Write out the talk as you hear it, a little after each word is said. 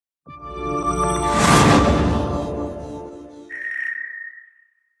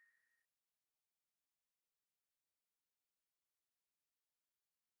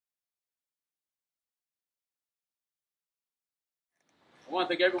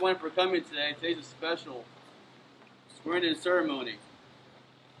thank everyone for coming today. Today's a special swearing-in ceremony.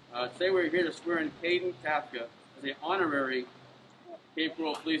 Today we're here to swear in Caden Kafka as an honorary Cape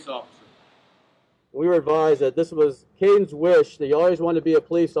Coral police officer. We were advised that this was Caden's wish, that he always wanted to be a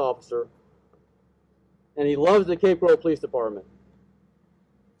police officer, and he loves the Cape Coral Police Department.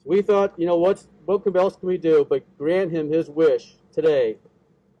 So we thought, you know, what else can we do but grant him his wish today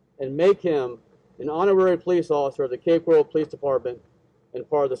and make him an honorary police officer of the Cape Coral Police Department and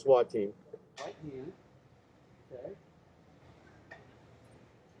part of the SWAT team. Right hand. Okay.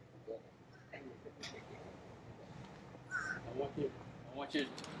 I want you to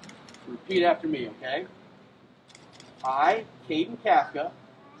repeat after me, okay? I, Caden Kafka,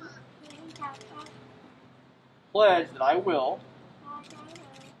 pledge that I will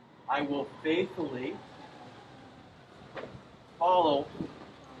faithfully follow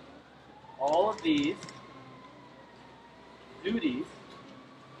all of these duties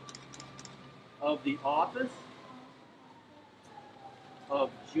of the office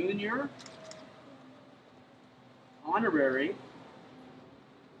of Junior Honorary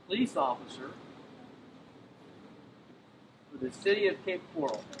Police Officer for the City of Cape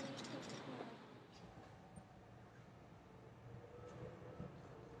Coral.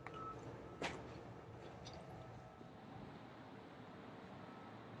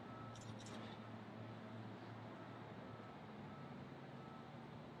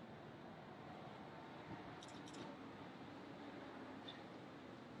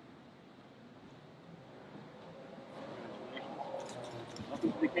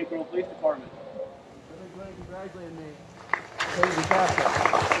 Welcome to the Cape Coral Police Department. Everybody congratulating me.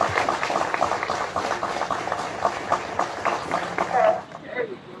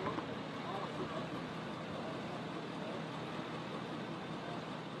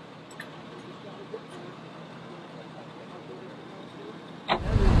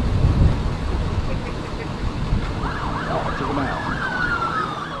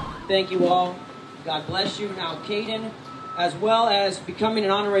 Thank you all. God bless you. Now, Caden, as well as becoming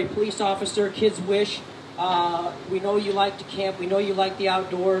an honorary police officer, kid's wish. We know you like to camp. We know you like the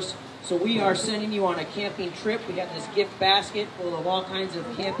outdoors. So we are sending you on a camping trip. We got this gift basket full of all kinds of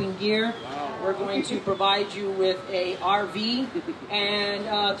camping gear. We're going to provide you with a RV and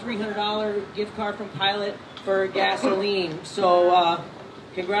a $300 gift card from Pilot for gasoline. So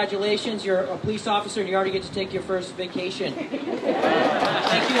congratulations, you're a police officer and you already get to take your first vacation.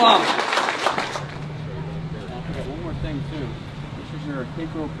 Thank you all. One more thing too. This is your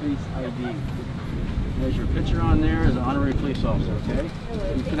Cape Coral Police ID. There's your picture on there as an honorary police officer, okay?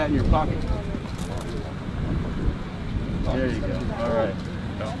 You put that in your pocket. There you go. All right.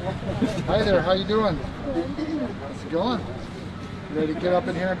 Hi there, how you doing? How's it going? Ready to get up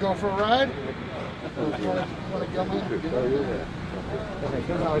in here and go for a ride? You want to come in?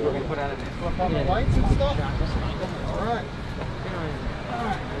 Flip on the lights and stuff? All right.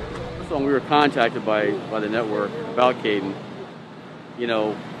 So when we were contacted by the network about Caden, you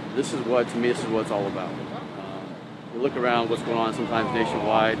know, this is what it's all about. You look around what's going on sometimes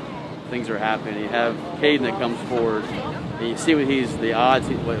nationwide, things are happening. You have Caden that comes forward, and you see what he's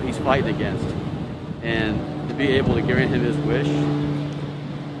fighting against. And to be able to grant him his wish,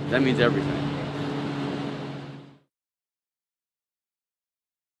 that means everything.